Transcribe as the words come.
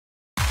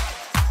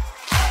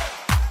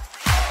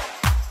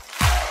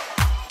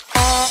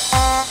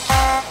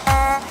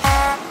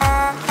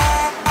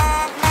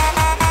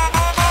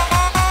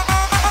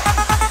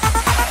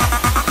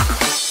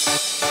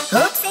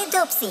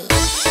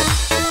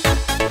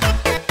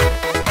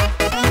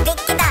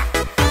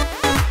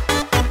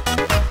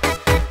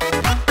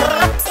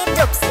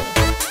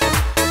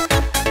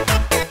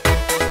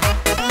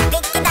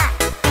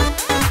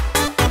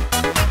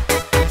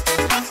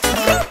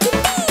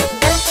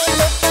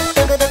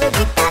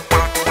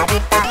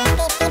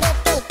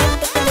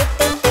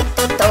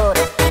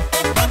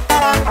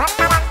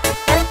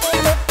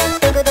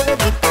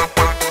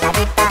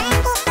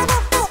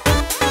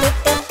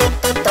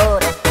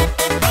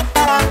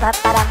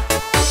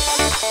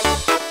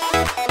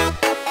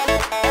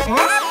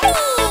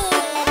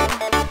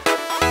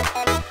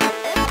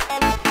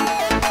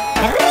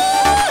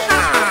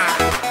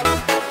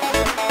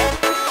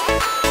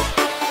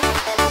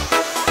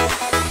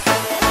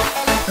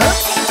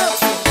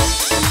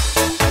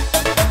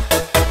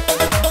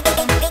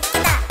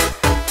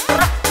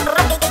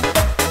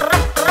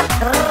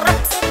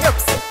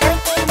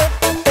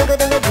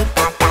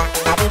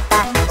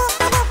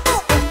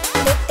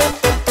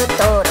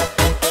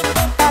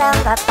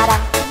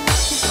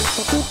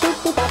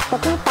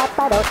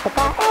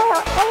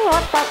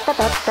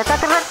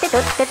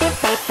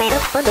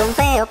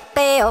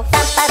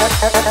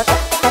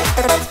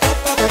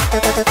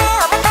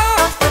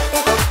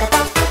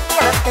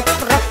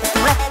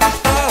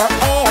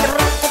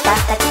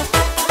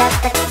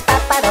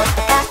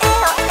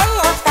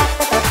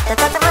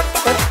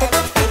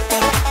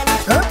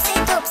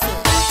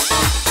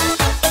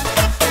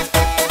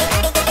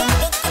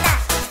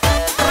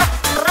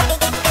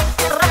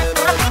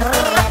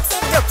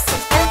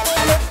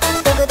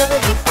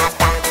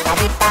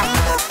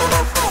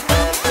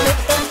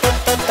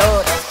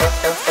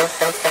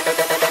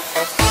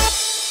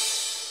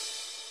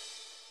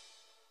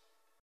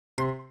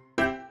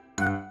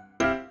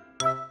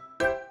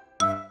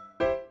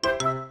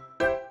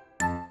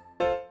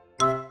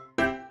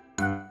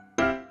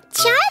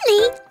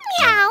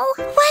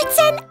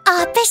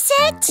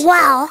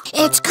Well,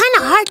 it's kind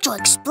of hard to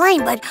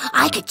explain, but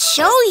I could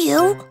show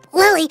you.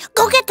 Lily,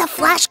 go get the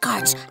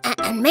flashcards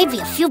and maybe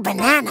a few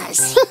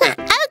bananas.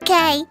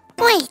 Okay.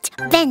 Wait,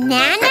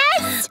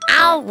 bananas?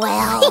 Oh,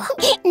 well.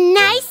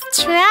 Nice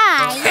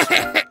try.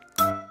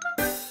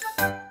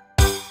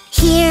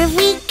 Here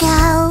we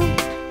go.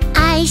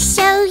 I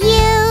show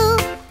you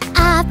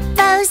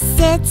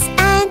opposites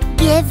and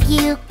give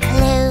you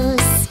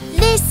clues.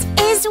 This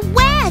is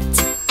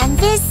wet and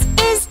this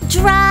is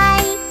dry.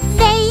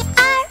 They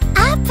are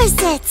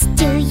opposites.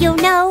 Do you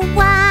know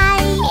why?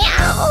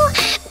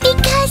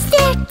 Because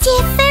they're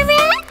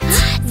different?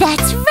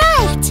 That's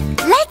right.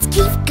 Let's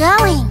keep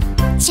going.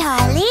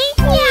 Charlie?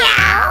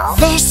 Meow.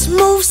 This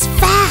moves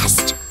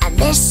fast and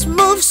this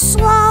moves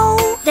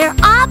slow. They're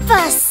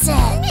opposites.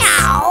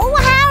 Meow.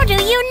 How do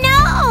you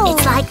know?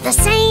 It's like the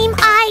same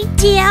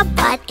idea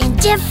but in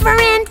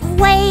different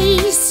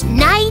ways.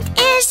 Night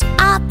is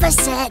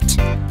opposite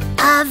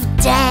of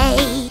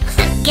day.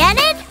 Get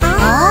it?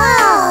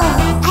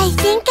 Oh, I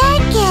think I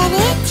get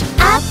it.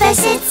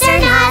 Opposites are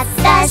not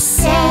the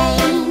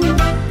same.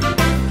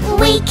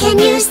 We can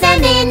use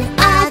them in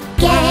a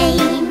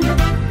game.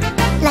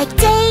 Like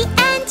day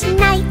and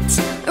night,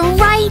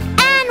 right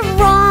and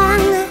wrong.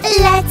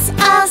 Let's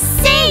all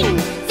sing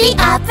the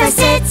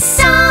opposite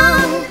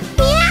song.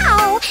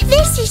 Meow,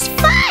 this is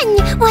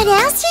fun. What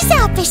else is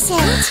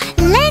opposite?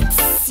 Let's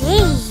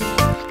see.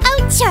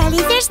 Oh,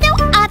 Charlie, there's no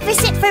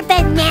opposite for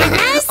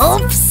bananas.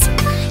 Oops.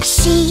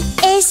 She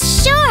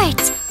is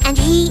short and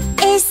he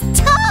is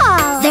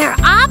tall. They're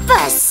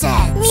opposites.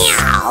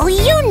 Meow,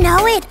 you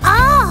know it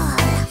all.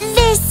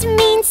 This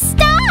means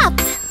stop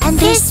and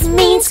this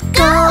means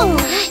go.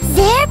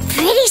 They're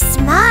pretty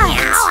smart.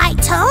 Meow, I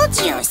told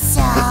you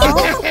so.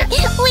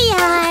 We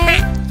are.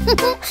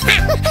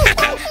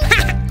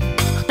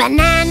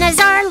 Bananas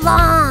are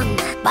long,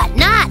 but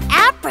not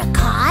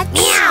apricots.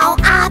 Meow,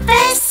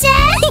 opposites?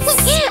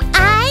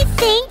 I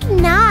think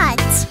not.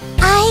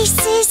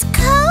 Ice is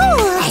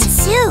cold And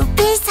soup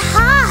is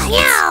hot.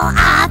 Meow,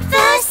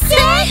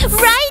 opposites?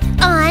 Right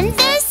on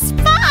the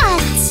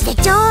spot. The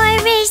door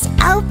is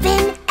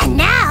open and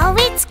now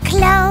it's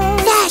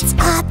closed. That's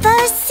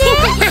opposite.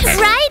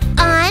 Right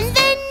on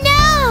the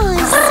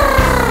nose.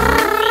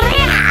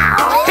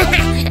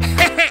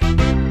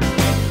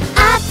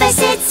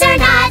 Opposites are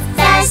not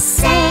the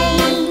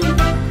same.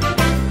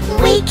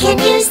 We can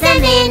use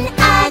them in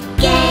a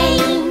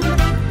game.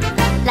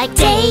 Like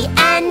day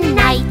and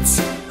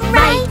night,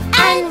 right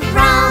and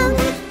wrong.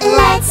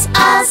 Let's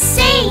all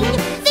sing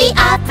the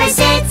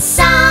opposite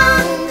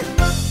song.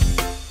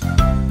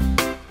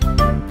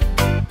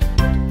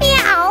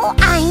 Meow,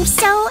 I'm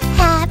so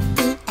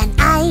happy and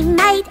I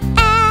might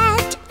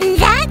add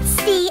that's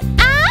the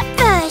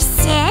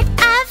opposite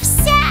of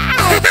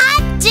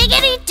sad.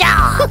 Diggity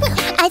dog.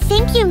 I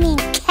think you mean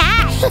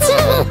cat.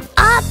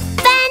 Up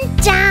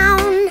and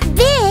down,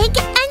 big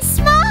and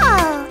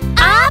small.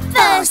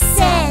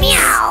 Opposites.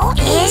 Meow.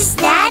 Is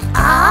that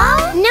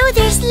all? No,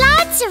 there's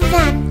lots of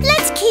them.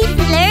 Let's keep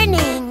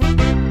learning.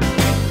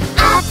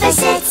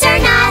 Opposites are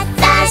not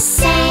the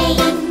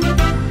same.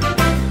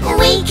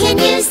 We can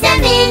use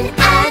them in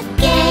a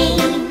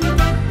game.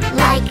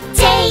 Like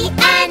day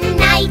and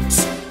night,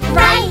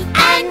 right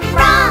and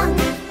wrong.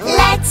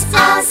 Let's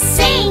all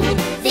sing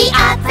the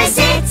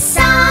opposite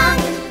song.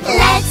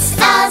 Let's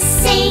all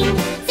sing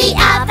the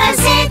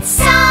opposite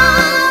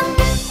song.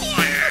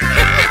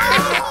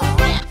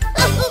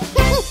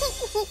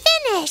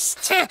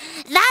 Finished.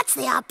 That's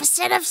the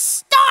opposite of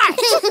start.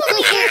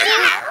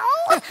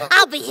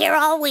 I'll be here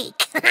all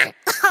week.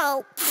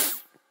 Oh.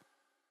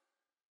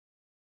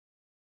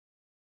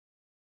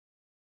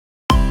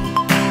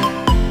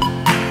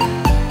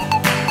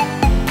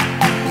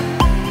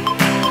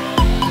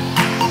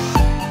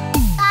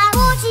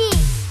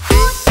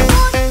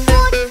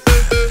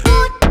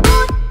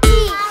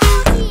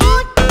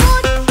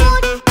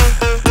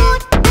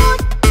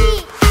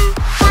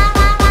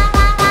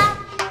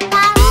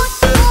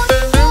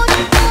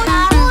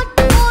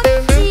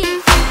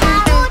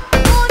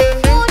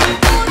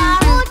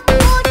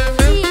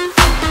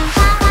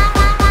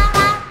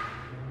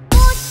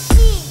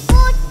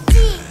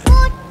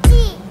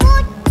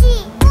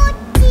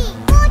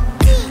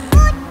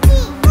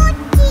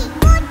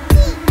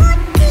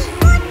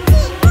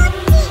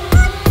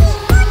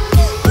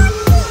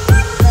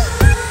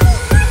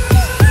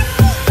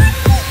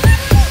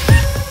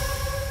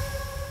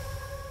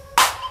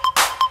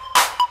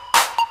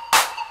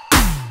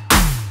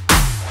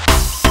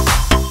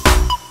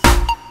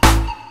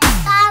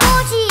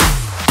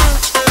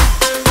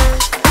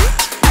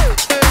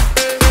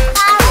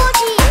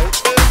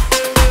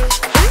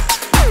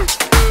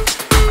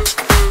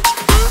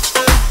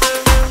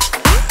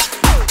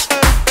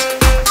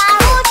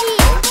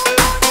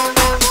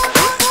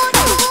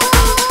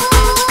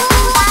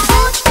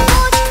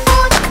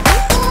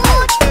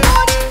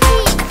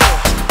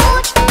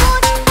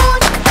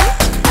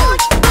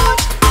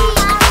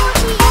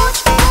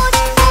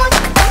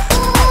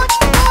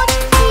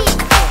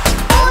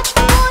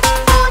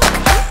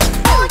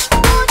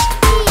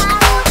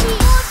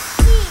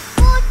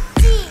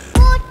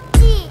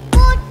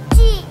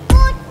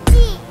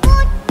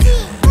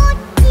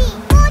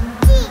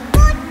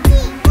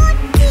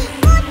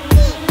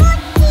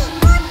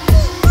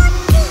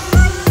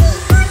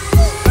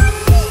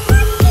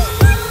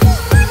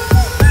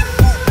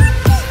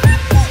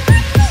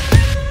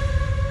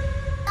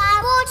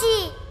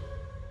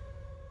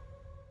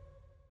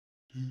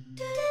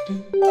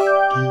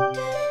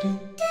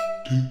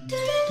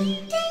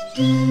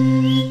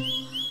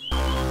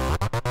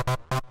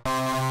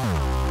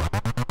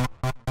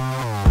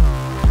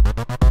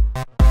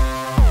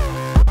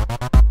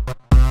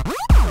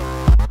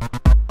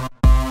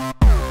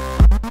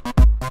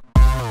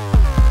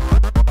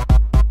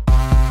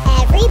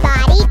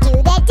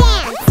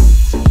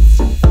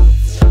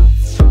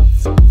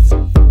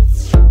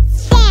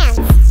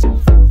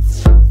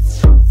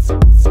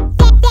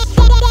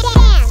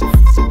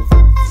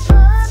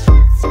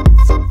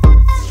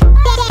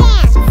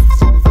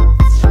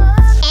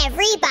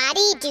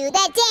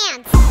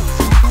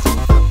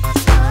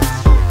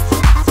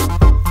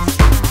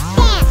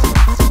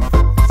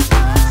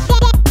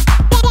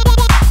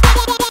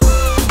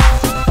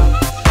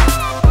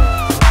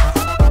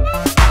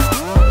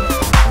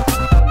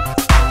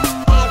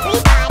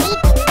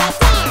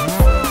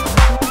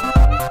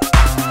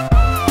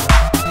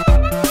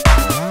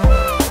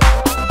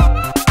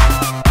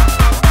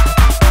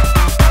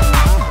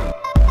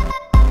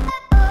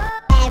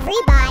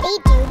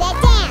 Everybody do the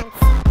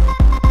dance.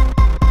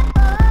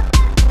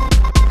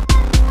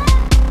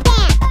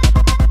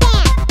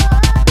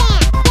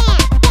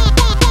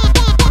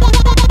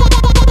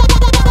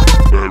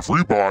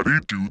 Everybody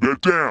do the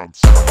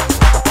dance.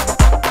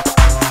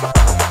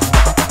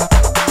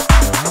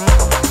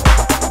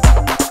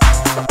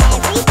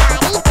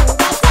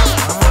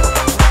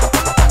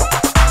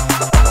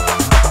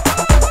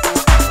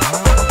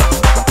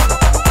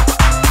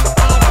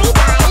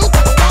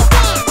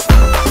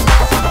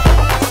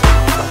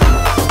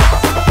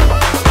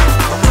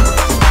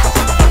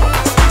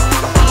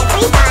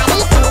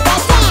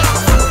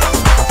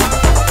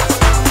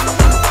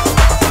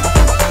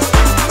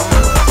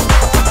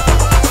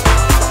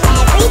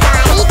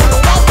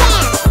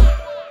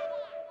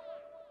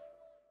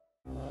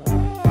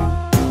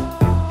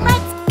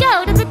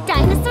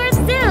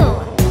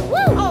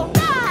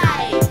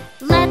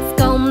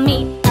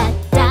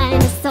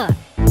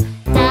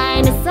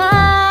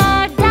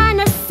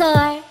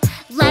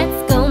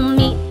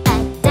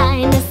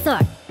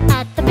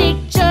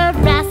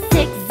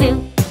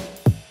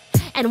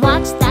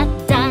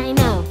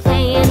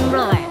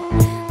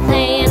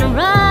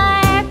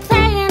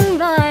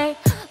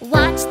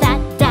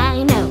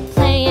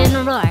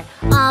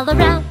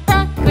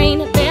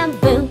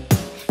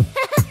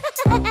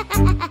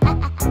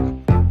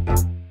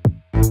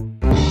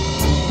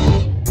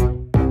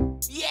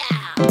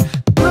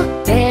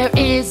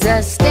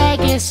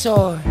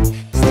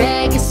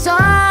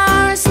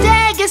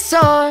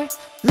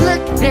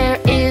 Look, there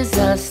is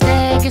a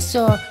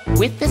stegosaur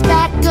with his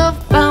back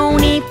of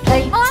bony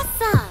plate.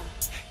 Awesome!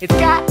 It's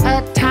got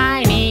a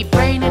tiny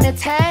brain in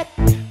its head.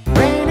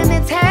 Brain in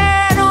its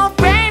head, oh,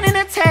 brain in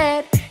its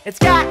head. It's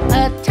got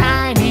a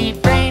tiny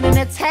brain in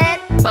its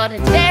head, but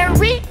it's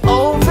very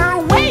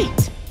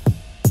overweight.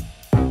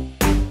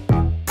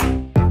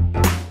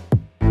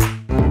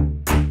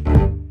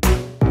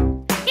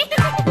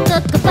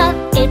 Look above,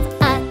 it's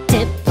a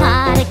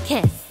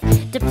diplodocus.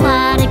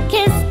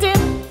 Diplodocus,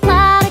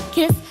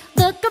 diplodocus.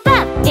 Look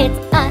above,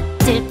 it's a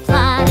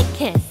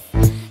diplodocus.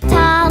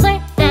 Taller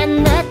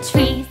than the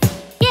trees.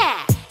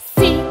 Yeah,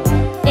 see,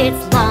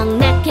 it's long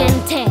neck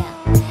and tail.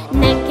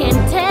 Neck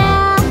and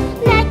tail,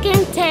 neck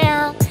and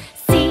tail.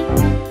 See,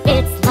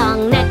 it's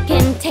long neck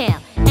and tail.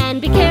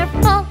 And be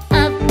careful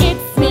of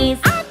its knees.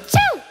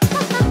 Achoo!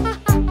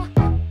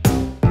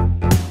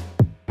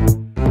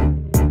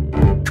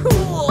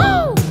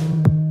 Cool!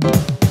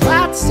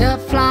 Lots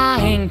of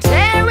flying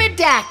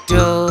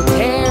pterodactyl,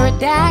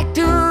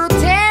 pterodactyl,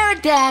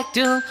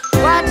 pterodactyl.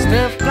 Watch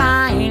the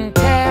flying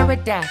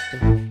pterodactyl.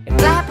 It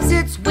flaps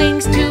its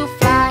wings to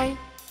fly.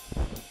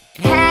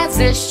 It has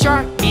a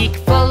sharp beak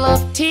full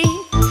of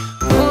teeth,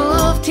 full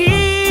of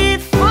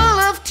teeth, full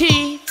of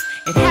teeth.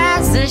 It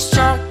has a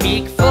sharp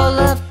beak full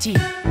of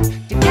teeth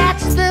to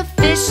catch the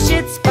fish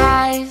it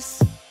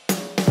spies.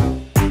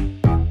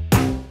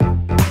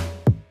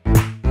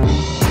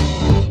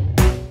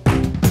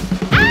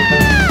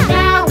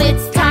 Now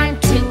it's time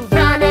to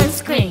run and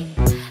scream.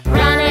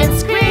 Run and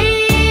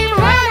scream,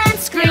 run and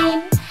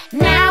scream.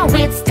 Now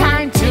it's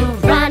time to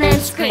run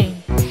and scream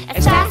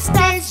as fast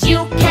as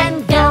you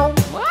can go.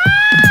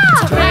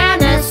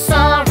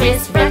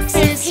 Tyrannosaurus Rex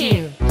is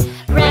here.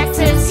 Rex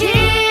is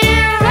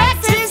here,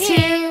 Rex is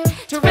here.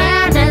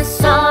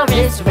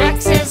 Tyrannosaurus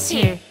Rex is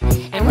here.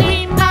 And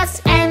we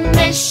must end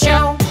this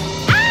show.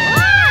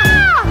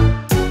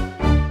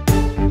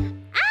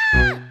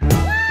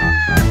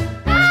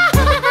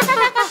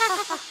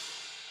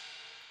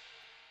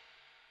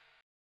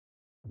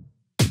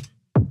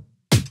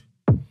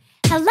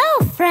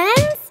 Hello,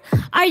 friends!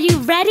 Are you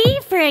ready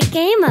for a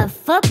game of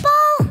football?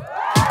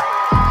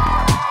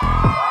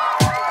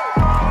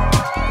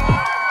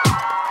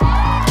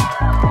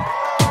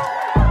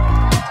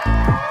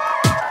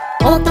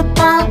 Hold the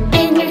ball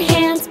in your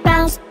hands,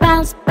 bounce,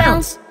 bounce,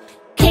 bounce.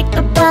 Kick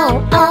the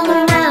ball all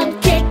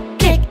around, kick,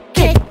 kick,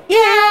 kick.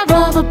 Yeah,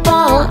 roll the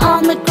ball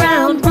on the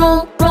ground,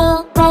 roll,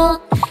 roll, roll.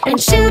 And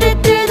shoot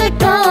it through the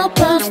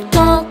goalpost,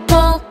 goal,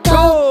 goal,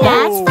 goal.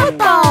 That's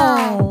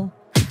football!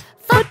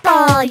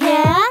 Football,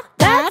 yeah,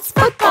 that's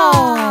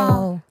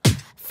football.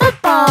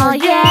 Football,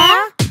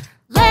 yeah.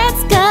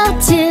 Let's go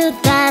to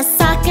the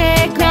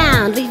soccer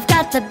ground. We've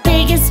got the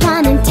biggest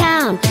one in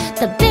town.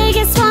 The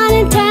biggest one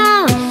in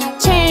town.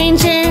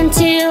 Change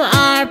into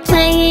our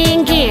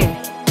playing gear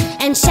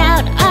and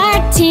shout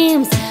our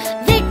team's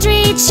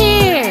victory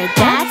cheer.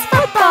 That's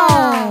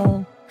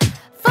football.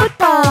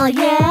 Football,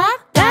 yeah,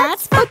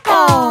 that's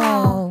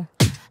football.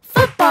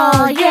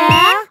 Football,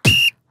 yeah.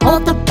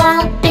 Hold the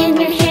ball in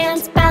your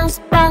hands, bounce,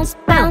 bounce,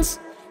 bounce.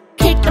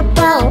 Kick the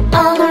ball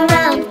all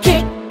around,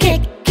 kick,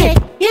 kick, kick.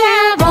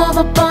 Yeah, roll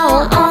the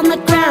ball on the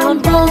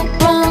ground, roll,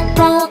 roll,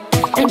 roll.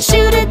 And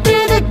shoot it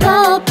through the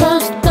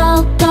goalpost,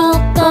 goal, goal,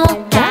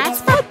 goal.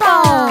 That's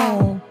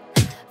football.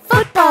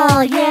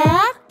 Football,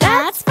 yeah,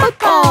 that's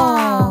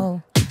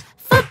football.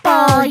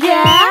 Football,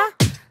 yeah.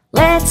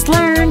 Let's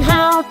learn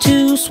how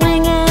to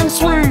swing and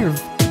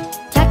swerve.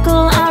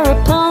 Tackle our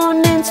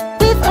opponents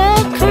with a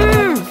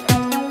curve.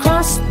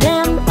 Cross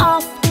them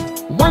off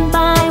one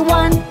by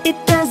one. It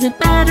doesn't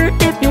matter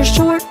matter if you're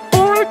short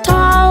or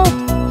tall.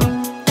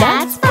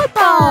 That's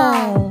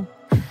football.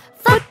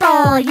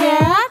 Football,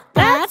 yeah,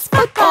 that's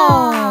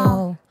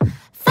football.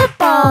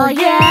 Football,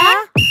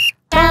 yeah.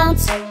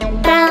 Bounce,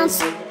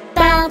 bounce,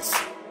 bounce.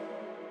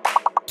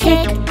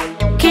 Kick,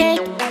 kick,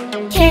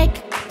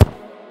 kick.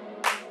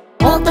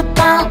 Hold the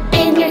ball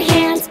in your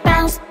hands,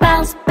 bounce,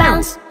 bounce,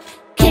 bounce.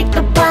 Kick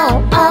the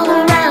ball all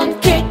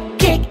around, kick,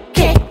 kick,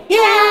 kick.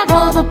 Yeah,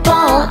 roll the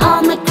ball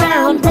on the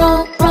ground,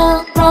 roll,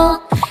 roll,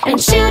 roll. And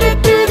shoot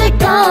it through the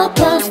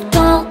goalpost,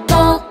 goal,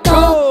 goal,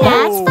 goal.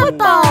 That's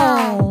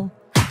football.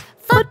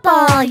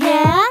 Football,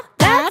 yeah,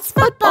 that's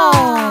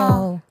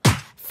football.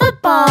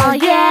 Football,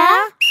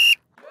 yeah.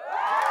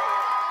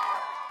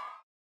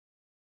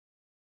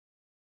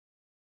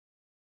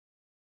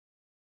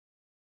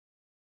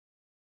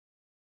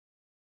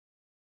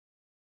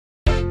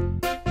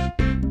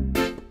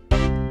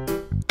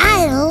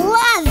 I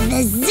love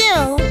the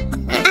zoo.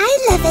 I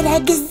love it a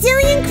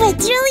gazillion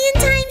quadrillion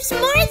times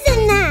more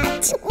than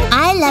that.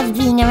 I love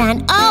being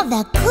around all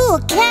the cool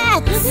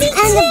cats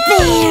and the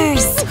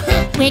bears.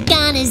 We're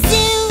gonna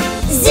zoo,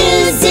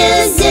 zoo,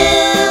 zoo,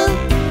 zoo.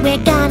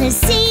 We're gonna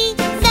see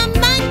the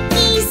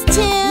monkeys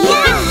too.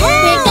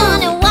 We're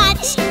gonna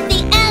watch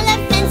the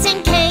elephants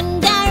and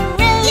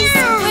kangaroos.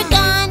 We're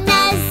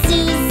gonna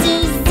zoo,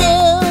 zoo,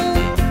 zoo.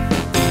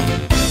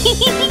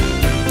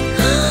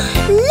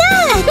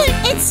 Look,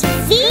 it's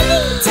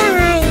feeding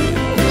time.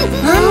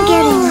 I'm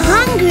getting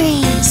hungry.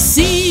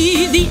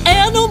 See the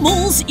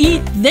animals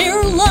eat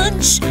their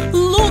lunch.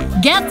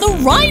 Look at the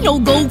rhino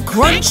go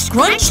crunch,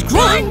 crunch,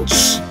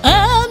 crunch.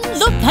 And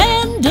the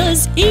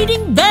panda's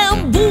eating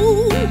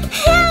bamboo.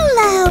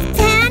 Hello,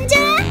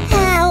 Panda.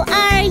 How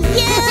are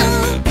you?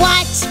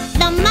 Watch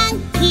the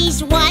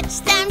monkeys,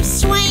 watch them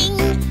swing.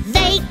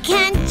 They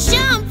can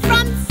jump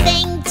from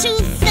thing to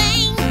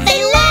thing.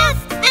 They laugh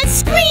and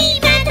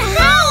scream and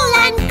howl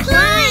and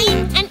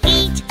climb and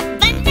eat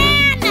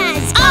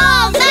bananas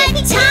all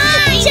the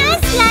time.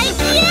 Just like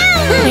you.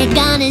 We're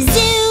gonna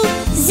zoo,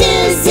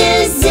 zoo, zoo,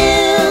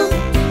 zoo.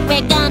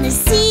 We're gonna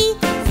see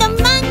the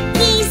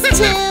monkeys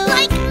too.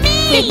 Like me.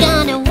 We're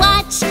gonna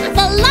watch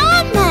the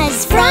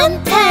llamas from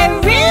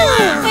Peru.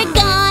 We're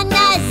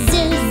gonna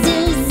zoo,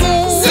 zoo,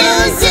 zoo. Zoo,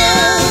 zoo.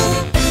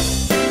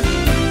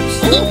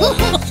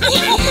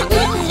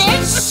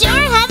 They're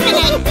sure having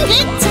a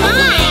good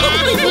time.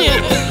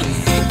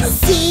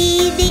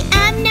 See the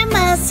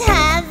animals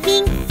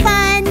having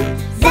fun.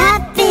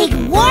 That big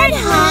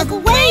warthog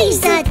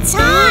weighs a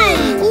ton.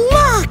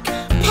 Look,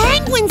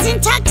 penguins in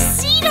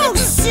tuxedo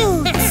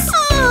suits.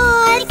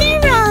 Aw,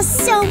 they're all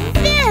so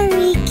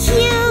very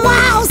cute.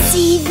 Wow,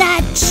 see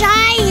that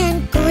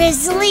giant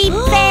grizzly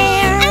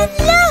bear. And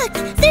look,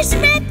 there's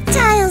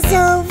reptiles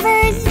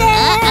over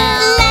there.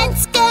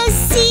 Let's go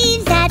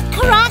see that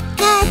crocodile.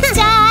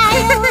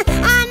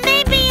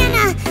 Maybe in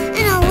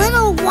a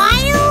little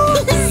while.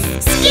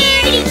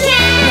 Scaredy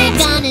cat. We're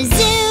gonna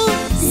zoo,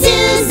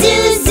 zoo,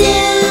 zoo,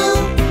 zoo.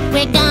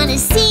 We're gonna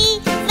see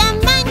the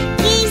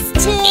monkeys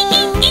too.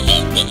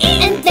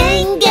 And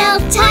Bengal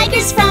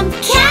tigers from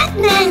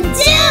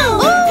Kathmandu.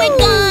 We're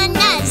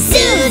gonna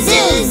zoo,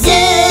 zoo, zoo.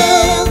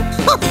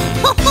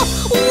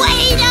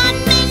 Wait a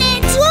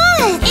minute.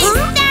 What? Is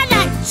that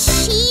a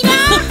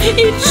cheetah?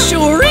 It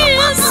sure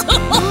is.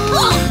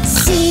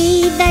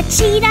 See the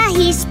cheetah,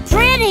 he's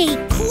pretty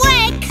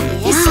quick.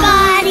 His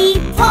spotty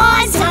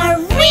paws are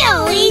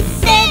really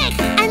thick.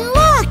 And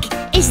look,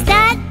 is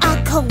that a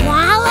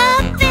koala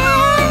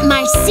bear?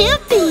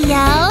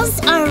 Marsupials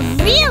are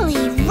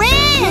really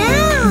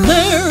rare.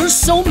 There's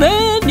so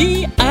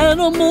many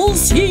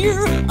animals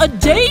here. A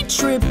day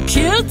trip,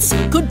 kids,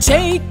 could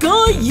take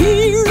a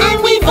year.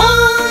 And we've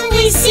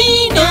only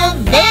seen a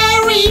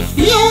very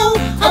few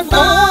of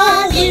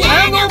all the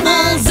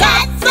animals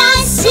at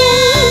the zoo.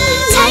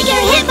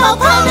 Tiger, hippo,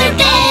 polar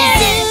bear.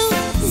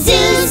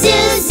 Zoo, zoo,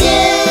 zoo,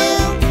 zoo.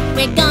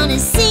 We're gonna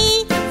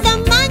see the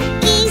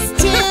monkeys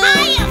too.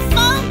 Hiya,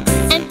 folks.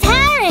 And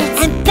parrots.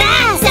 And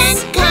bats. And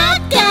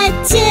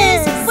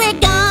cockatoos. We're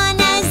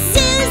gonna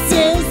zoo,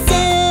 zoo,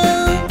 zoo.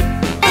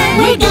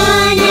 We're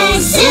gonna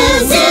zoo,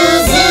 zoo,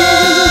 zoo.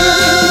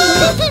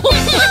 We're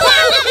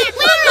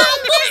on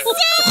the zoo.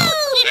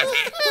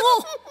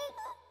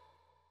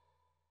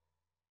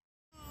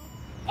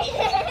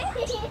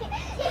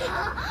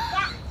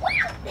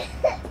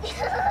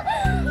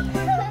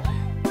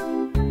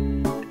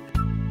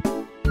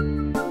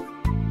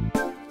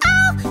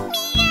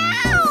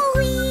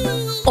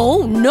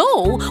 Oh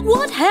no!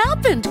 What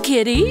happened,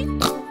 kitty?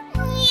 Meow.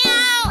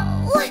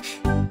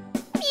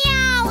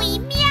 Meowie,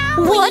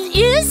 meowie. What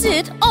is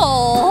it?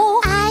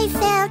 Oh! I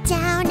fell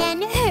down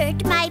and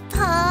hurt my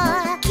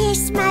paw.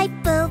 Kiss my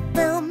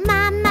boo-boo,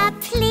 mama,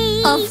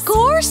 please. Of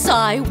course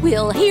I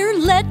will. Here,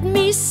 let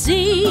me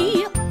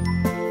see.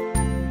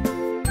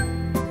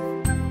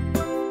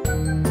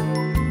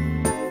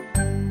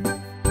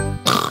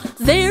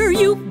 There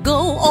you go,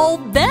 all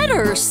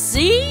better,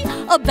 see?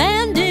 A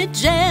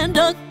bandage and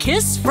a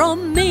kiss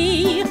from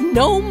me.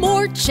 No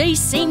more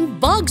chasing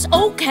bugs,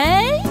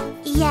 okay?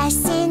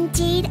 Yes,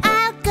 indeed,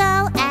 I'll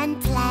go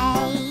and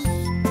play.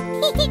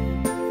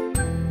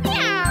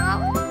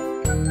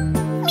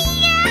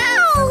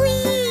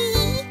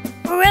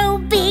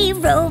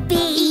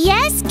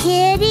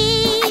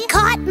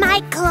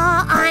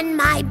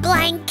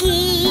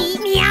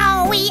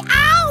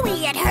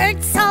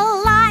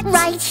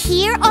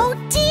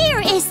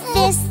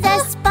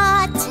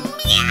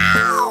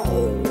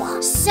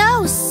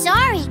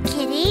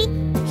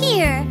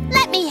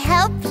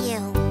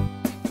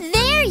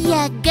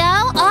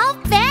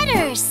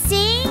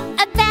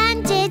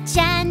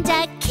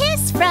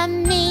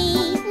 from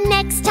me.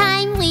 Next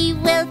time we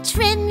will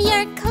trim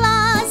your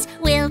claws.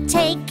 We'll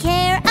take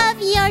care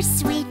of your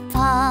sweet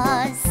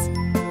paws.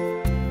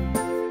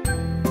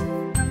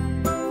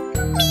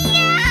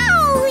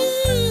 Meowie!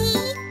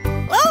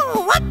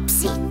 Oh,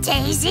 whoopsie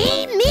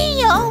daisy,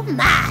 me oh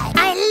my!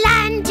 I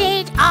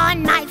landed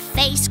on my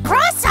face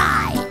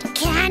cross-eyed.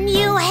 Can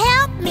you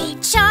help me,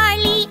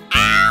 Charlie?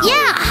 Ow!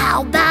 Yeah,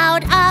 how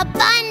about a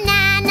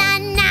banana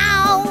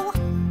now?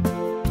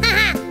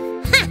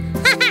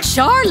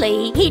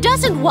 Charlie, he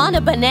doesn't want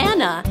a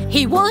banana.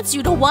 He wants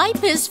you to wipe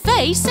his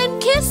face and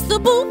kiss the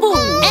boo-boo.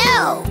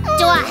 Ew!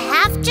 Do I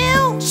have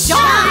to?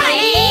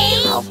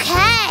 Charlie!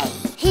 Okay,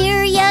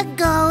 here you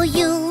go,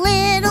 you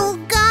little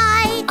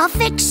guy. I'll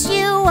fix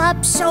you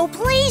up, so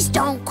please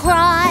don't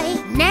cry.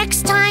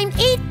 Next time,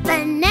 eat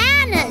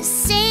bananas,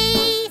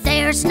 see?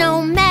 There's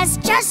no mess,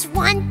 just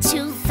 1,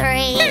 2, 3.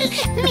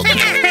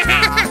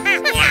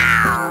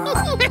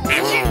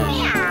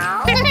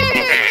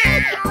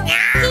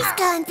 He's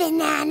gone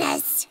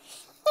bananas.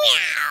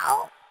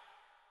 Meow.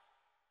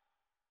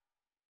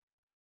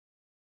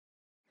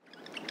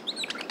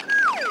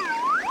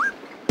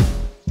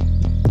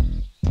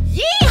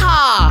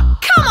 Yeehaw!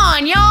 Come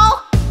on,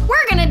 y'all!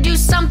 We're gonna do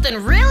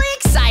something really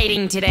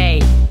exciting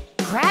today.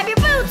 Grab your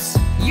boots,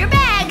 your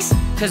bags,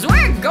 cause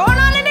we're going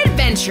on an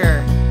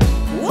adventure.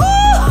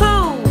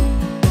 Woohoo!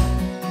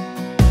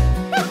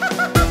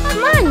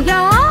 Come on,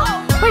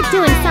 y'all! We're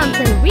doing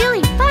something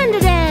really fun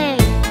today.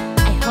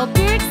 I hope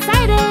you're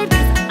excited,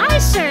 cause I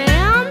sure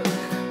am.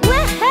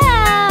 Woohoo!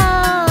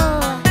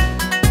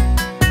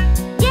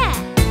 Yeah!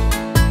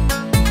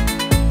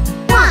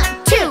 1,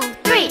 2,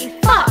 3,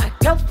 4.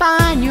 Go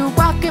find your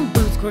walking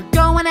boots, we're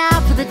going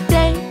out for the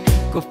day.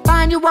 Go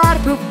find your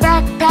waterproof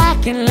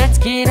backpack and let's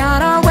get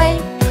on our way.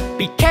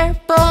 Be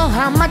careful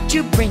how much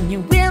you bring,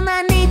 you will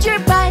not need your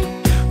bike.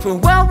 For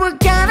what we're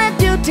gonna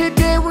do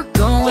today, we're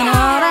going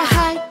on a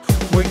hike.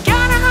 We're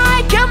gonna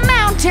hike a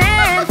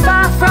mountain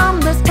far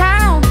from this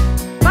town,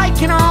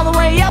 biking all the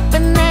way up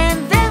and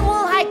then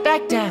we'll hike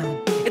back down.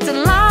 It's a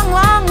long,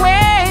 long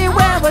way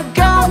where we're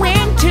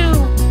going to,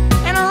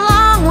 and a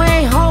long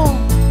way home,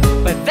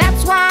 but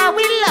that's why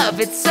we love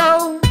it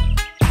so.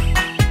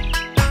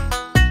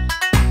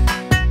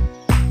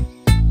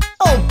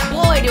 Oh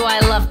boy, do I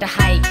love to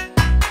hike.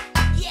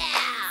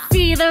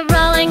 See the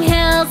rolling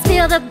hills,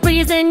 feel the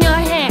breeze in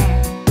your hair.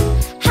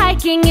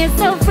 Hiking is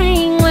so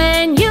freeing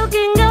when you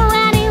can go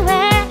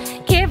anywhere.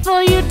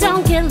 Careful you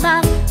don't get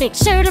lost, make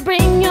sure to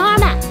bring your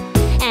map.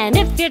 And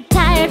if you're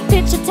tired,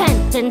 pitch a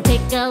tent and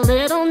take a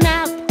little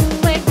nap.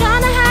 We're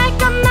gonna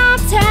hike a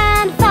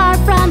mountain far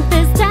from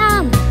this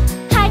town,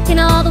 hiking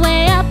all the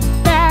way up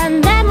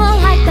and then we'll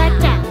hike back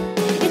down.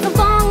 It's a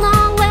long,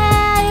 long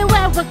way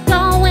where we're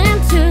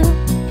going to,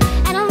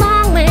 and a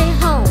long way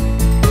home,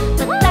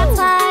 but that's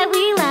why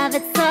we love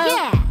it so.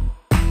 Yeah.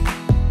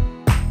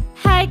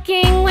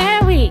 Hiking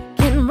where we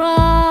can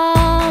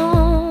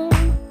roam.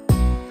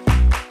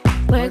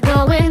 We're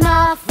going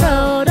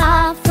off-road,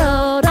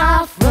 off-road,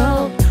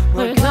 off-road.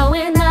 We're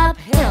going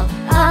uphill,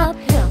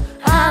 uphill,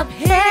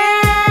 uphill.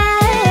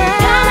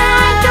 Gonna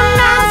hike a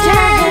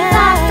mountain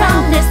far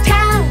from this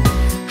town,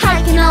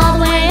 hiking all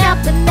the way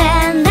up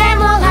and then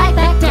we'll hike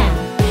back down.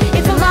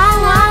 It's a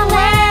long, long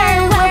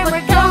way where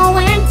we're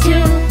going to,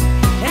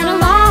 and a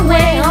long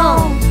way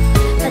home,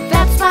 but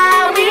that's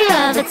why we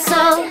love it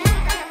so.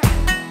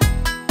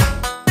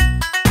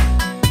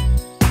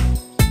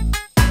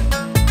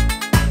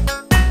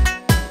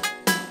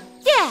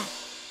 Yeah!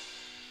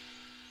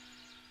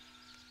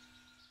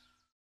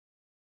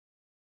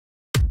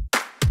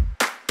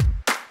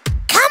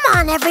 Come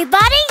on,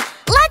 everybody.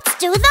 Let's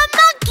do the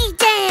monkey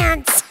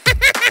dance.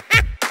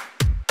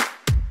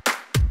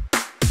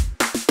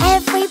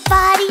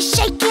 Everybody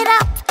shake it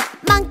up.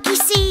 Monkey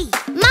see,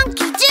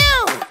 monkey do.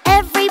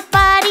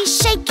 Everybody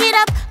shake it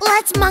up.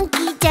 Let's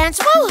monkey dance.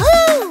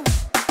 Woohoo!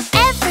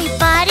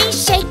 Everybody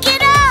shake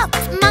it up.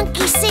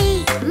 Monkey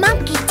see,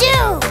 monkey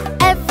do.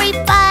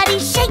 Everybody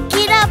shake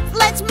it up.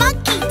 Let's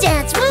monkey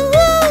dance.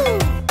 Woohoo!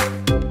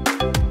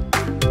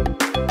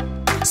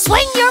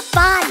 Swing your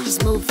bodies,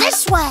 move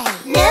this way.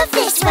 Move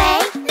this way,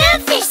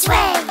 move this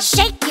way.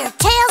 Shake your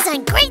tails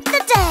and greet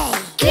the day.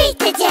 Greet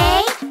the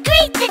day,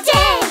 greet the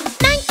day.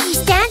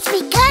 Monkeys dance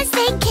because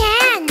they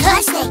can.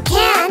 Cause they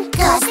can,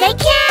 cause they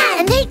can.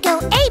 And they go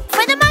ape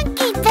for the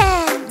monkey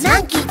band.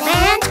 Monkey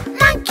band,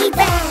 monkey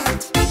band.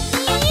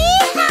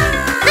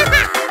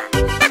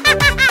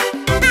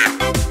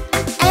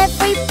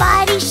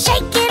 Everybody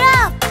shake it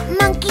up.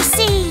 Monkey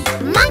see,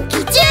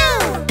 monkey do.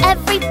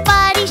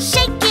 Everybody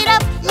shake it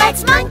up.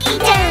 Let's monkey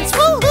dance.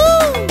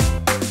 Woohoo!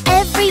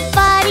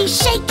 Everybody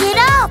shake it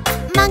up.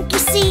 Monkey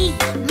see,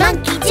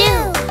 monkey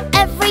do.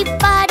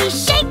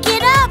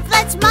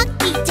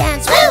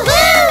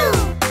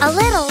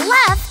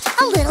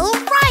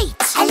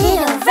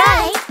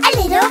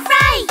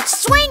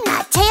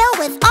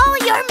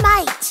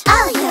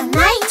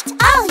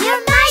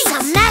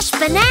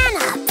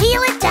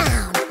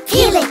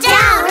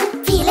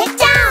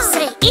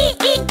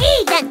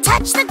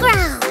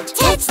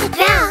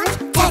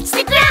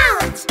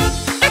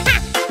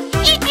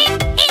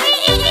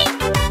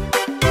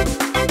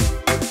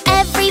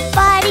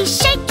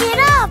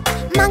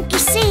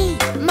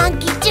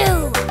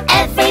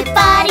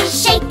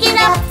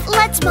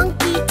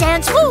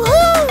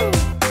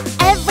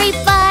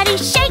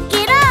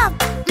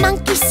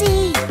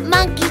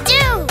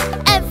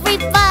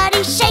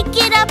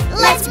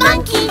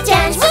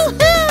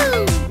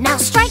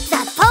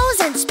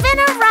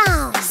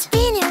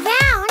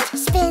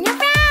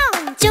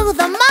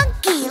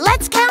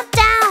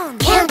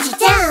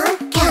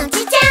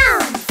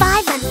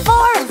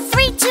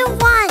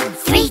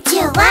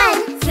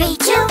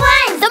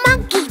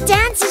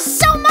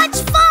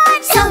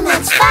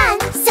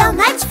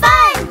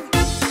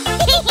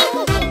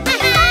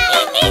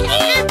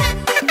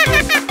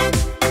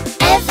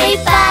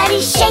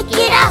 Everybody shake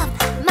it up.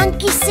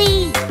 Monkey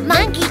see,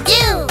 monkey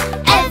do.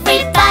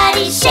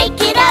 Everybody shake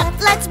it up.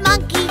 Let's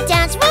monkey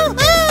dance.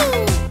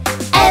 Woo-hoo!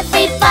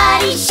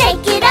 Everybody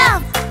shake it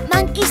up.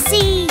 Monkey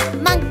see,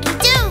 monkey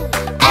do.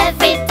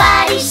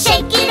 Everybody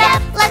shake it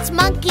up. Let's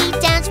monkey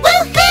dance.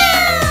 Woo-hoo!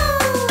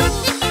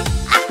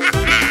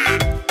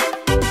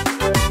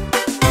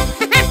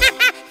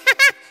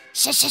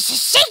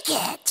 Shake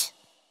it.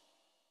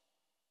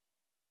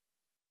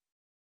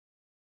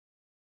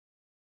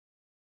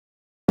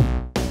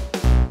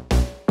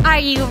 Are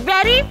you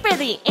ready for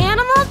the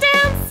animal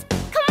dance?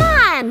 Come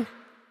on!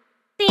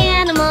 The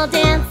animal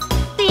dance,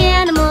 the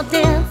animal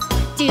dance.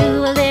 Do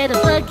a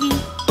little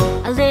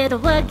boogie, a little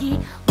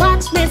woogie.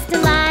 Watch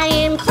Mr.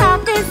 Lion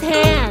clap his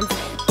hands,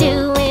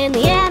 doing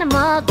the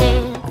animal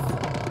dance.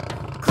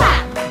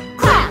 Clap,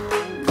 clap,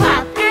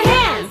 clap your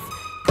hands.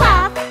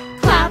 Clap,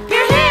 clap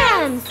your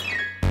hands.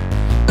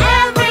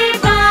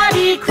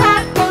 Everybody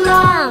clap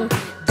along,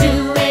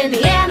 doing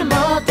the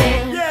animal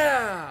dance.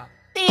 Yeah!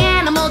 The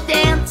animal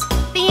dance,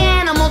 the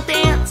animal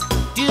dance.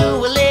 Do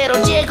a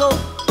little jiggle,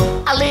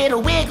 a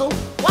little wiggle.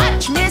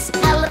 Watch Miss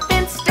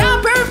Elephant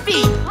stomp her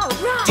feet,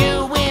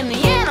 doing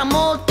the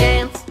animal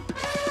dance.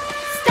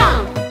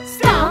 Stomp,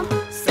 stomp,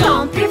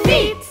 stomp your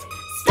feet.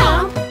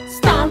 Stomp,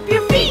 stomp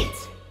your feet.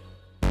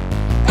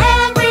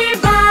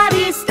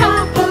 Everybody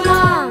stomp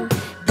along,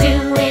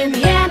 doing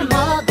the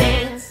animal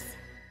dance.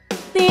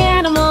 The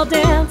animal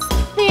dance,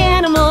 the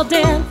animal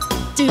dance.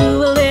 Do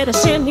a little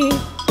shimmy,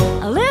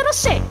 a little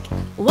shake.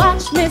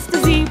 Watch Mr.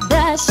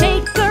 Zebra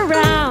shake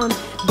around,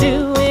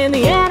 doing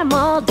the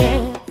animal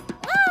dance.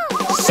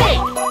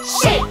 Shake,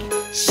 shake,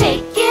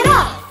 shake it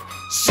off.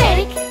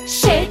 Shake,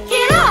 shake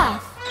it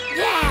off.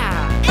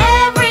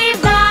 Yeah!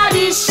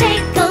 Everybody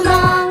shake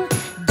along,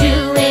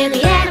 doing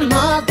the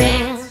animal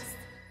dance.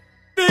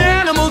 The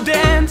animal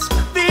dance,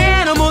 the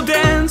animal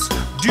dance.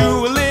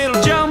 Do a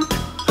little jump,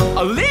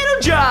 a little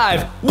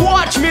jive.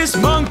 Watch Miss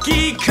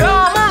Monkey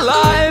come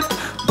alive,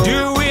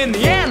 doing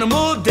the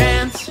animal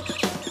dance.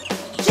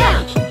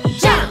 Jump,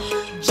 jump,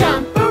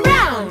 jump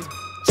around.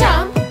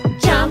 Jump,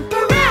 jump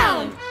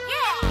around.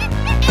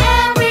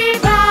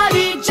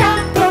 Everybody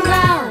jump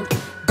around,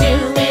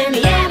 doing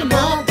the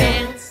animal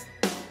dance.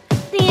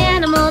 The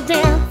animal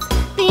dance,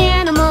 the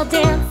animal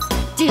dance.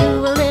 Do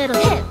a little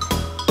hip,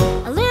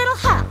 a little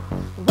hop.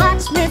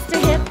 Watch Mr.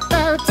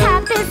 Hippo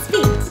tap his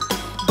feet,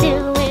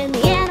 doing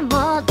the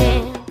animal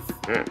dance.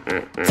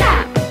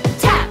 Tap,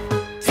 tap,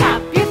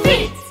 tap your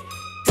feet.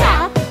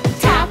 Tap,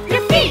 tap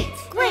your feet.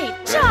 Great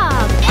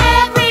job!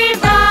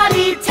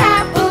 Everybody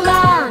tap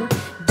along,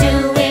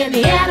 doing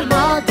the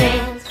animal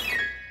dance.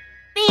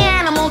 The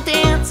animal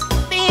dance,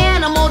 the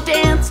animal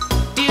dance.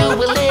 Do a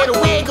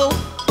little wiggle,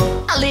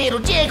 a little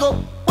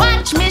jiggle.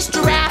 Watch Miss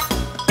Giraffe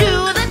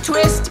do the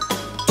twist,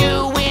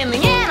 doing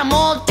the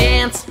animal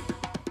dance.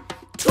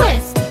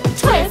 Twist,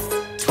 twist,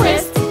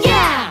 twist,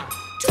 yeah!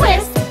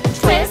 Twist,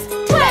 twist,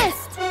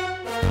 twist.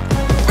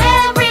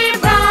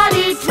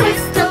 Everybody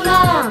twist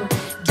along,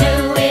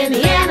 doing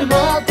the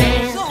animal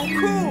dance. So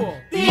cool!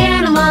 The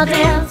animal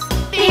dance,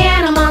 the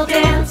animal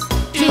dance.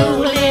 Do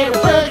a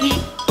little boogie,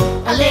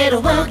 a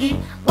little woogie.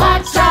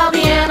 Watch all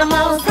the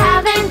animals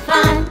having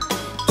fun,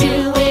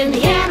 doing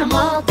the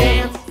animal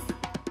dance.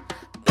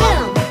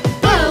 Boom,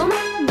 boom,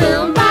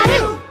 boom,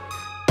 ba-doo.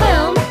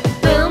 Boom,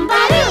 boom,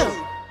 ba-doo.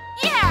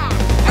 Yeah!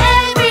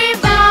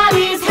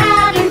 Everybody's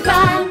having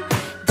fun,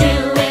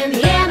 doing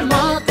the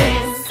animal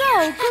dance. So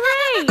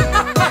great!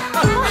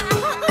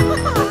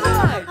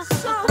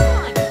 So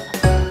fun!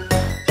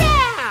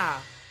 Yeah!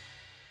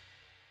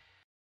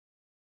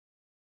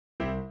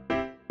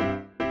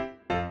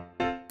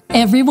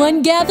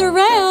 Everyone gather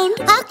round.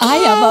 I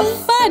have a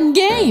fun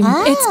game.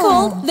 It's Oh.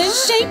 called the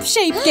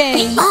Shape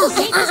Game.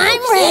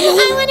 I'm ready.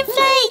 I want to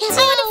play.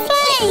 I want to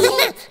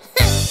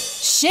play.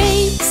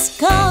 Shapes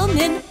come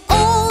in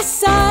all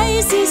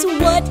sizes.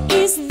 What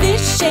is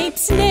this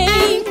shape's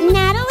name?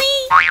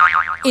 Natalie?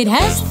 It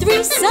has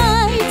 3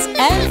 sides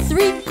and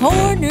 3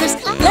 corners.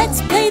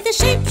 Let's play the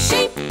Shape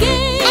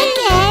Game.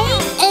 Okay.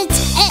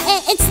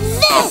 It's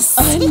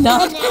this.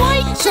 Not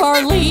quite,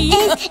 Charlie.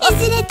 Is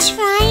it a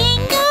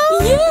triangle?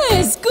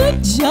 Yes,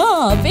 good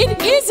job.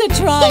 It is a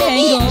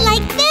triangle.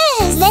 Like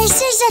this.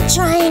 This is a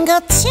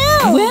triangle too.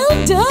 Well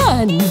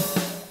done.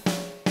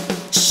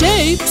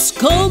 Shapes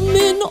come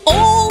in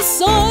all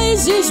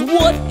sizes.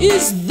 What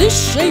is this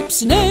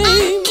shape's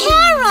name?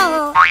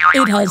 Carol.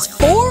 It has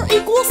 4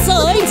 equal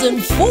sides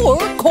and 4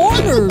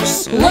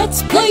 corners.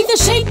 Let's play the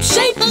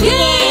Shape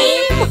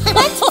Game.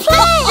 Let's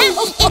play.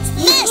 It's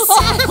this.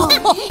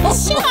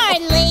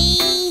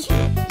 Charlie,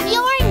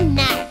 you're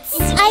nuts.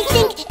 I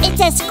think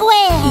it's a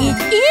square. It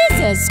is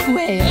a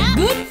square.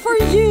 Good for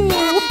you.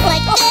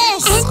 Like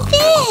this. And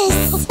this.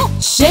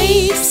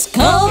 Shapes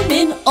come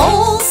in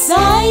all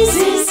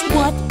sizes.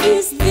 What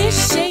is this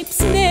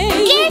shape's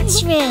name?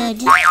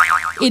 Gertrude.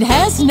 It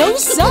has no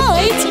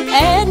sides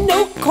and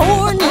no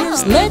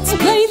corners. Let's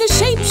play the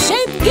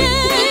Shape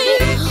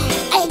Game.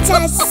 It's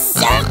a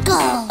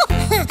circle.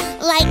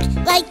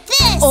 like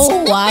this.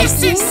 Oh, I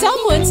see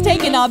someone's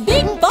taking a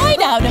big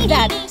bite out of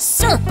that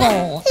circle.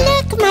 circle.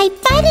 Look, my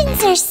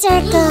buttons are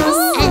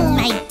circles. And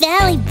my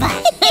belly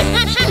button.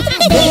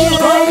 There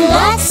are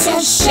lots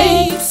of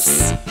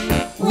shapes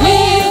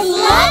with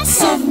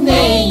lots of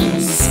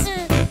names.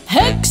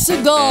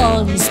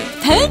 Hexagons,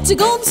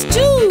 pentagons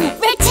too,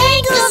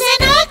 Rectangles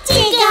and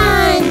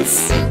octagons.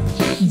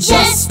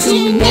 just to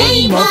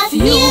name a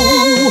few.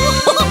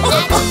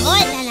 That's more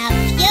than a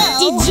few.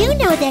 Did you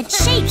know that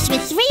shapes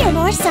with 3 or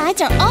more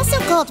sides are also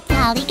called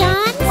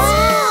polygons?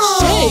 Wow.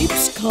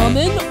 Shapes come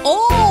in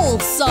all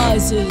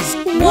sizes.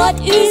 What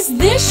is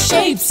this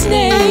shape's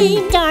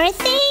name?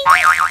 Dorothy?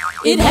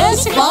 It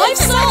has 5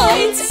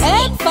 sides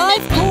and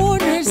 5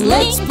 corners.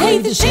 Let's play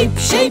the shape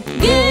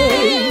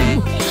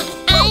game.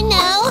 I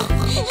know,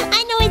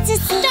 it's a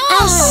star.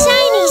 A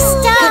shiny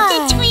star. The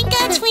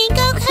twinkle,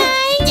 twinkle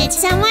kind. Did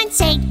someone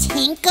say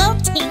tinkle,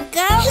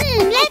 tinkle?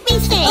 Let me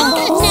think.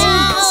 No,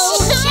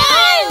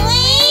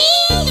 Charlie.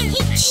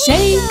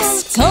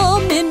 Shapes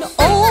come in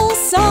all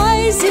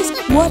sizes.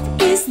 What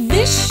is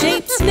this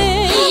shape's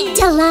name?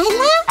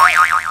 Delilah?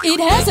 It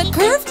has a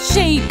curved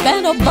shape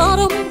and a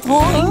bottom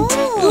point.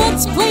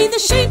 Let's play the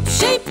shape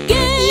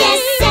game.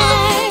 Yes, sir.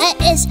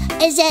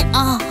 Is it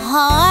a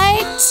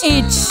heart?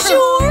 It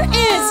sure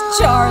is,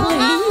 Charlie.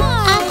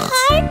 A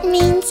heart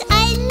means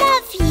I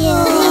love you.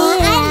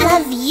 I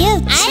love you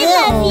too. I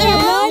love you.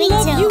 I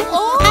love you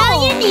all. All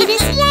you need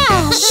is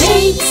love.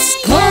 Shapes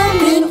come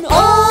in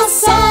all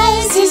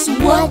sizes.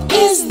 What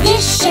is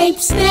this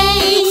shape's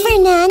name?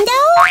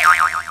 Fernando?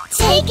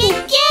 Take a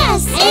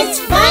guess. It's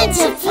fun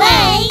to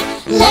play.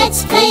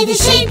 Let's play the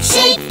shape game.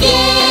 Shape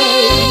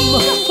game.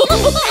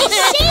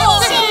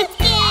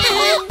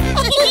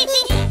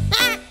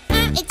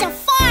 It's a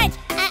fart.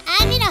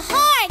 I mean a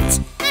heart.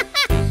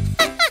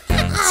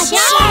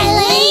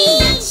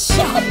 Charlie.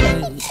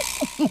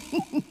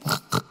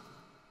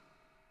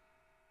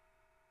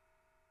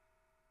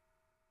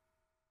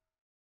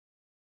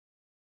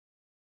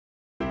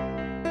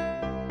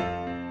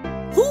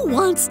 Who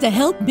wants to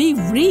help me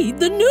read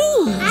the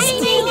news?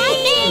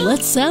 I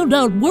Let's sound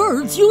out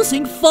words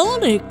using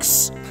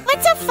phonics.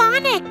 What's a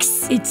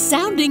phonics? It's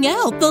sounding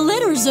out the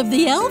letters of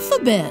the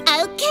alphabet.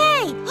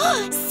 Okay.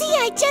 See,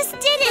 I just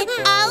did it.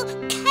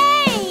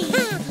 Okay.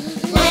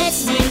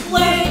 Let's make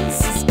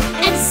words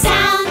and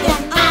sound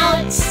them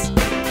out.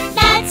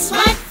 That's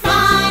what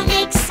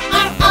phonics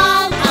are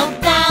all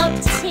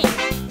about.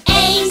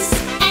 A's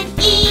and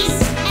E's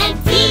and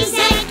P's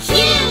and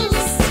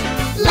Q's.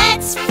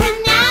 Let's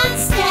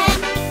pronounce them.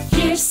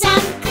 Here's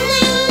some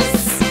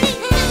clues.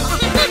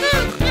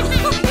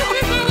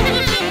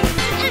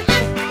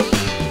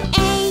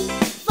 A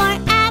for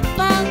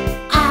apple,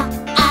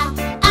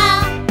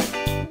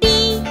 B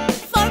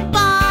for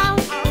ball,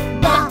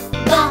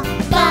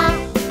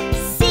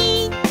 C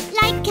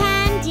like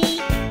candy,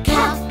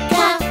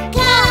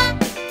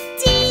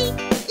 D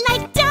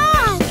like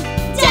dog,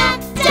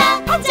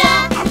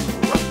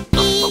 E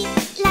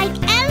like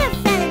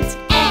elephant,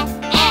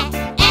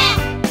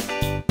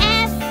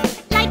 F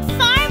like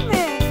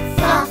farmer,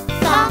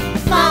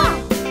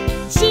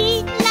 G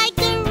like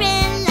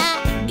gorilla,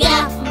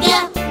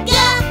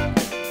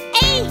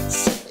 H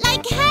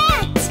like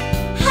hat,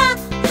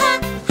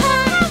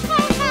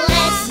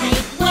 Let's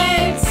make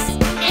words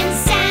and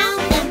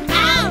sound them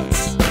out.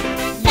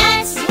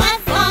 That's what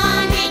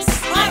phonics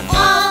are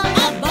all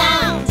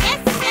about.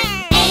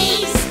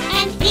 A's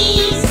and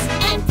E's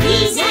and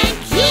P's and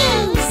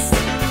Q's.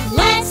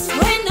 Let's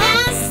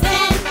pronounce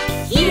them.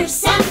 Here's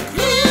some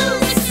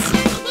clues.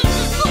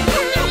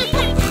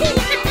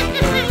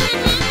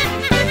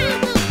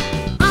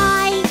 I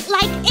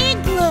like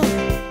igloo,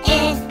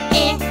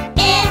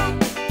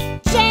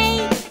 J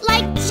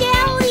like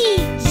jelly,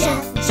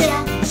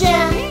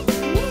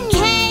 K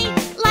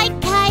like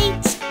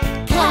kite,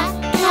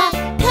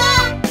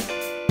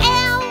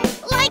 L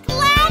like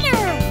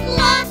ladder,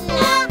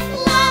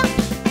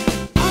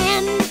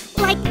 M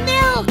like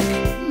milk,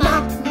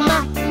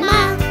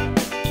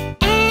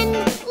 N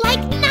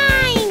like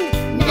 9,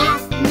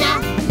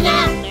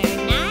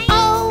 O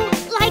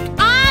like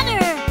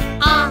otter,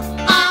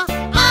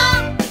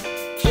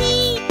 P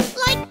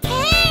like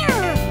pear,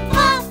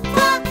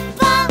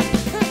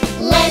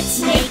 Let's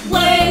make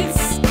words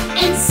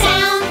and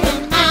sound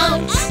them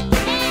out.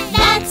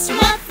 That's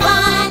what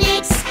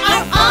phonics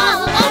are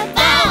all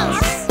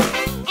about.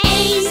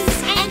 A's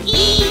and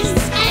E's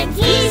and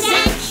P's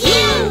and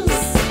Q's.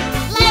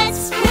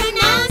 Let's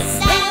pronounce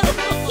them.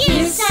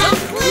 Here's some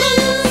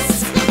clues.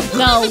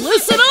 Now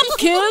listen up,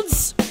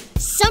 kids.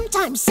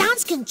 Sometimes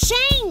sounds can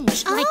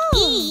change, like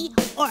E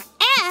or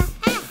F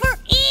for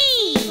E.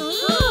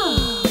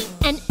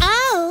 And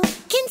O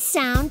can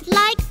sound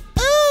like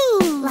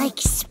ooh, like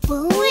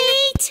spoon.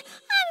 Wait,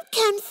 I'm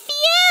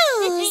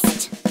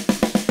confused.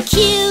 Q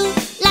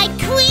like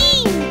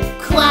queen,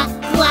 quack,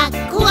 quack,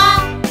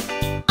 quack.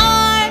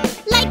 R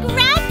like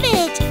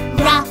rabbit,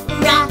 ra,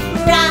 ra,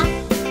 ra.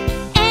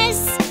 S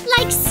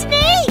like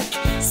snake,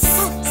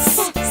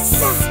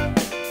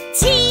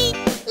 T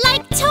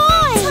like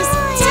toys,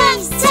 ta,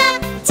 ta,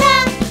 ta.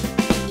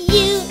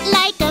 U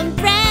like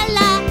umbrella.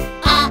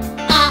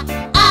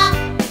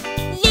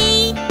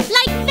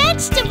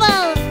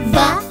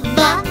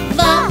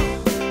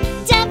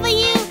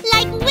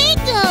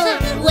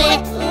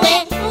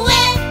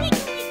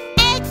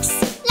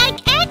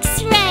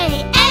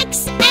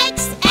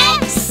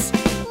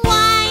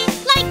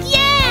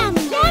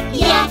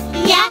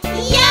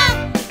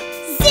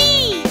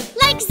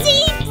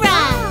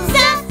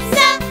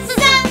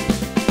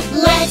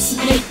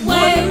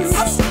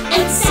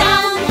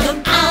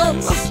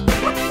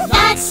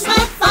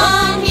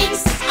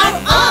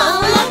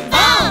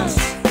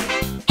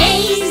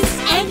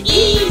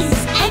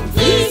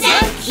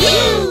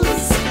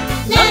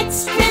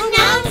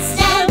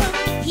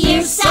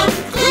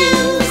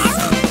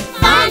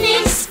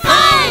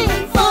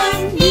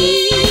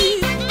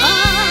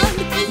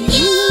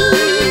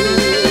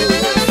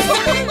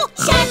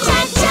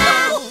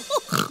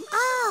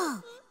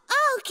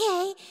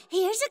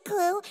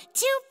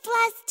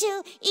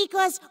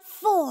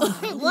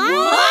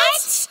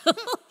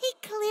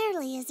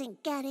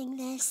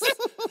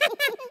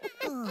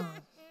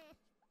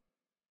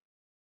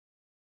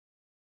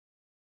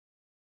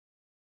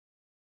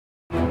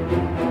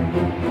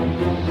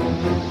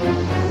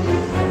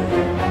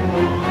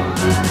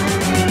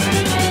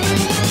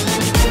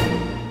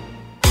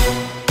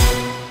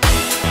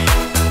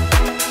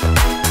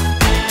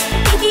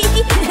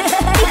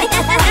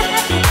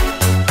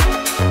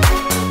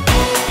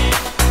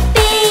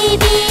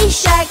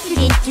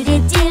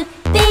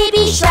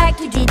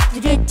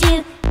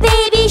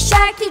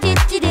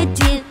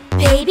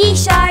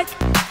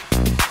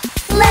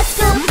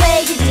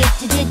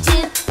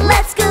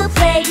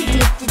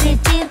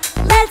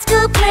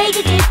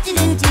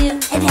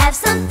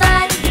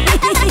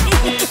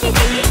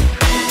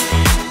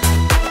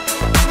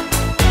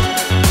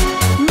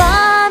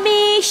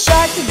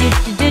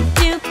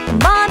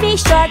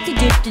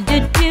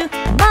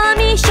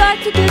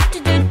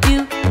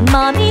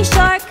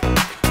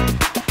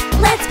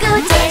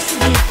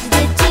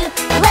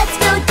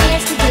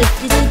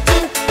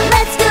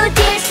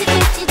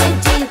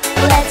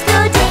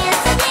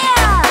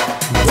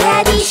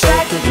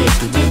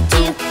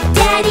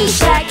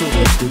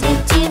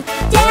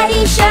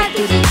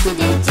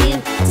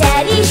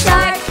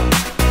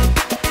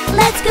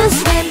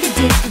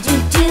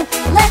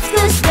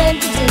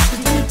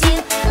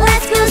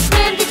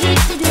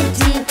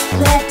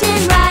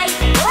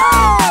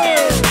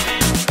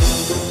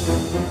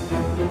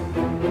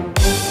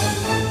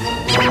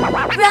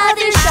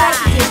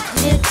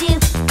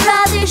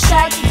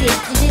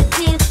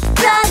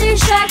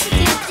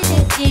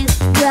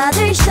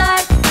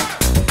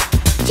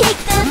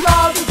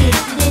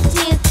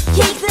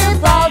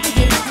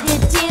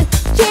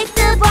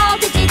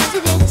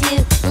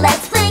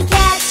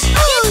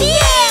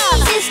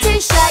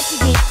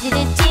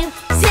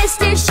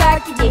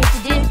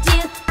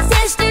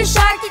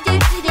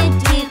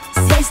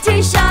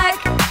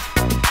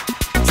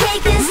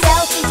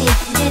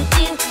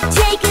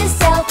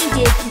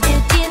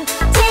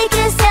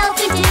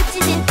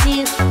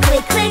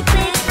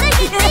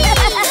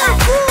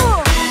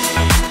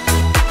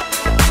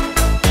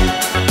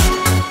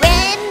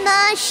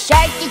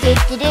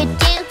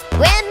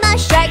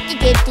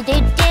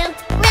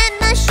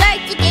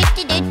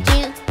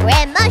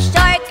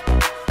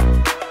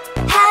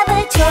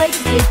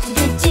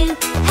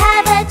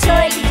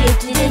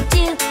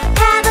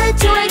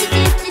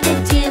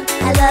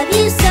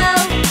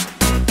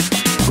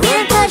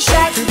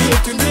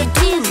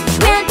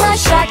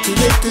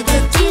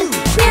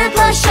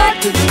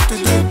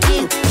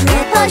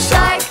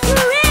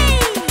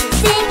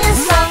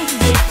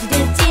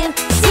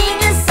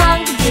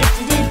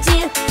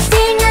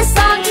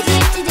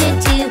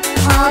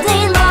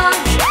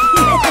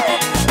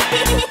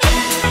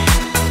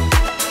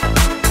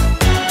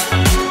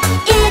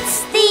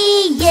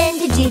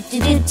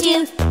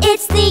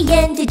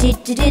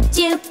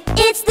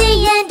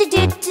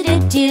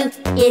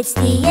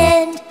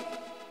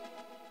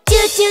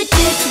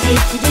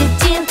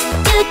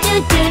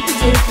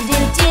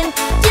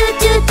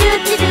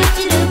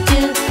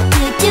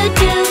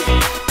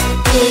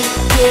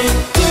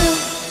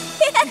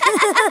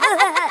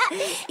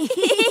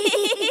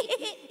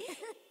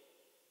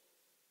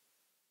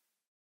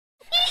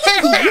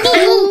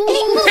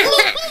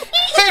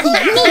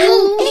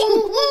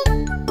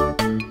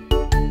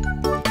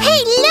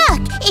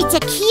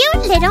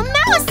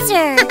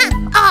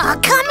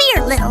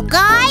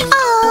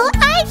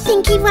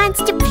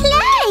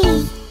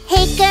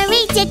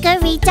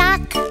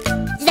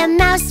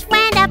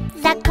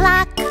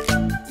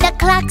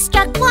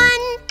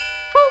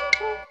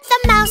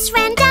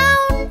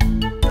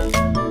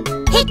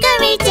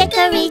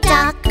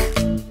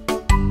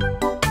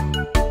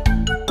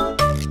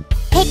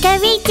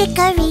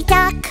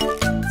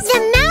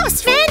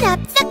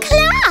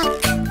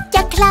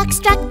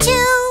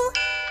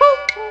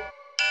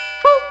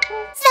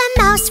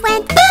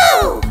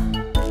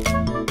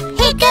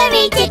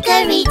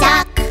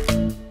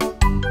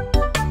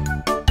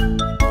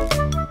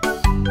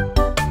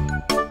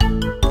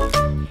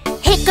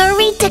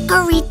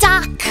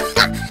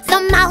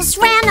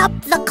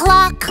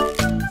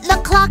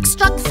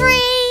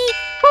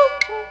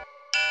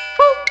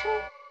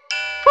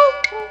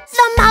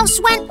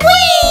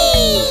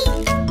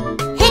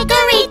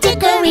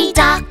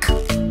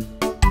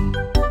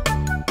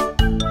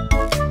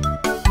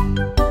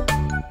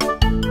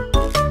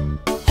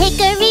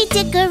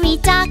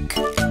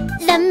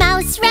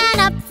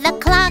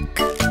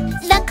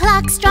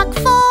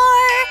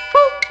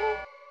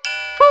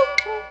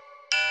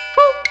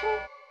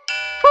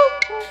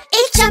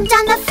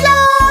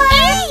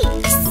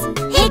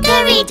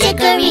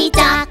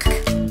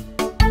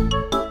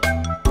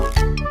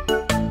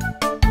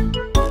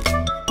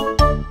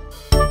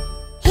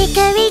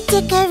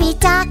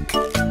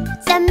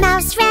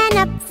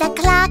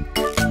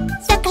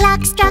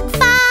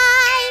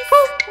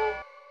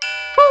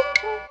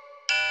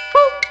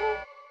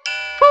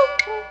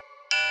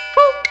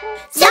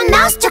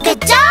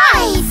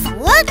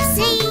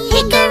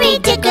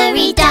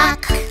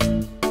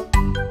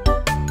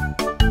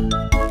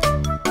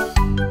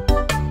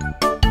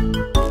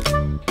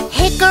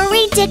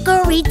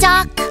 dickory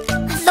dock.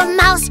 The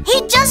mouse,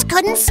 he just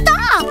couldn't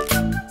stop.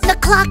 The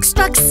clock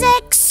struck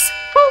 6.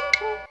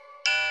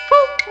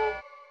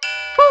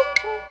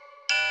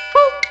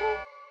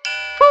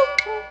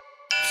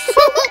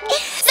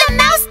 The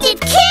mouse did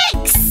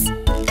kicks.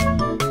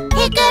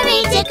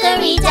 Hickory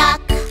dickory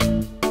dock.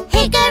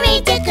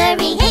 Hickory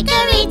dickory,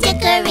 hickory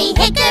dickory,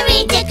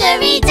 hickory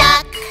dickory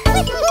dock.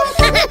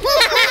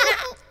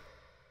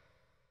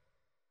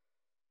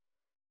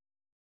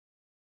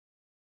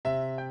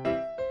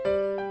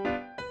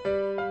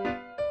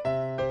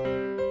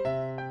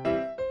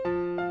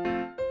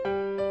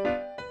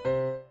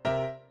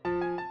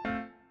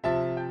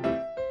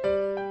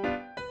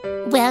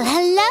 Well,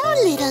 hello,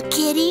 little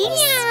kitties.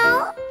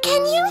 Meow.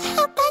 Can you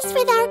help us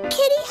with our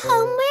kitty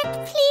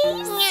homework,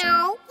 please?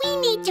 Meow. We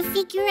need to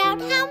figure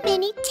out how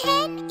many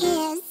 10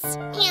 is.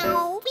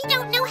 Meow. We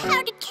don't know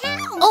how to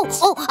count.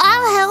 Oh,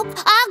 I'll help.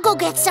 I'll go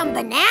get some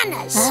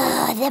bananas.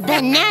 The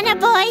banana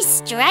boy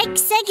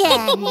strikes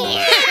again.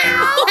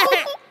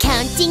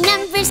 Counting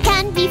numbers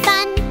can be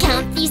fun.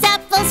 Count these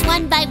apples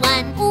one by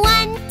one.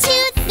 1,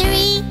 2,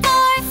 3,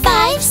 4,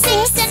 5,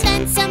 6, and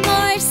then some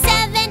more.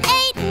 7,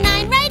 8,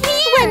 9, right here.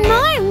 One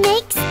more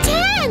makes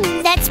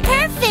 10. That's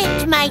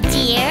perfect, my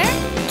dear.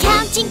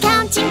 Counting,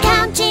 counting,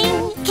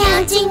 counting.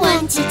 Counting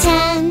 1 to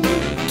 10.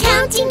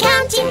 Counting,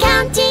 counting,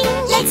 counting.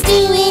 Let's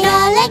do it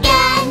all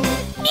again.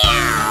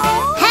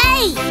 Meow.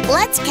 Hey,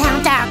 let's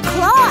count our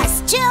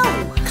claws too.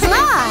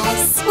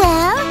 Claws?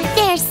 Well,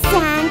 there's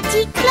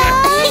Santa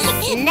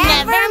Claus.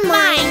 Never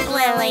mind,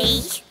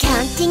 Lily.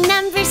 Counting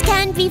numbers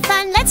can be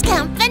fun. Let's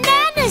count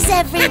bananas,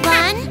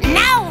 everyone.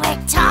 Now we're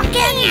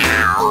talking.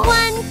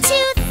 1,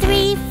 2,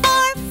 3,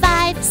 4,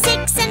 5,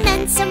 6, and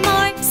then some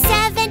more.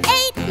 7,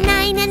 8,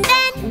 9, and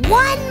then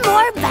one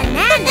more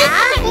banana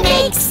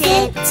makes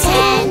it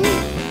 10.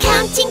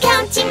 Counting,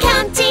 counting,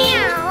 counting.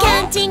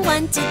 Counting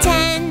 1 to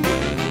 10.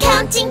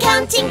 Counting,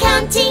 counting,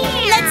 counting.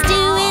 Let's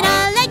do it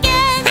all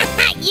again.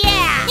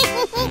 Yeah.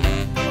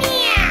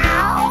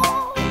 Meow.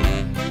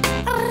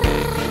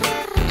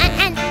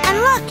 And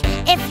look,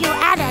 if you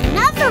add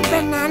another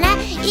banana,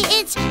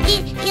 it's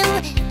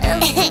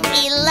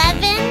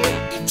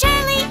 11.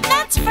 Charlie,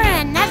 that's for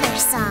another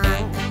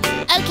song.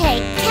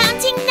 Okay,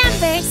 counting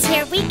numbers,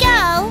 here we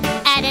go.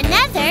 Add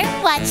another,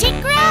 watch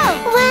it grow.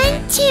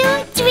 1,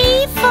 2,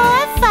 3,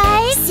 4,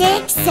 5,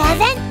 6,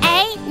 7,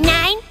 8,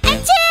 9,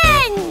 and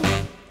 10.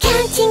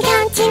 Counting,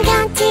 counting,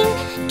 counting.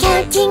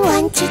 Counting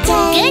 1 to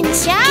 10. Good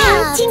job.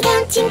 Counting,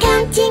 counting,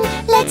 counting.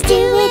 Let's do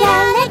it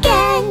all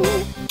again.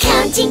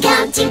 Counting,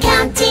 counting,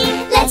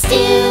 counting. Let's do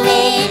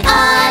it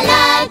all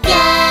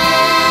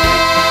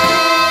again.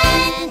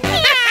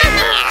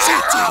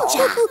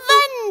 Cha-cha-cha.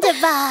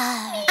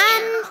 Wunderbar.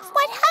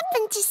 What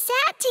happened to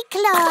Santa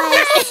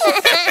Claus?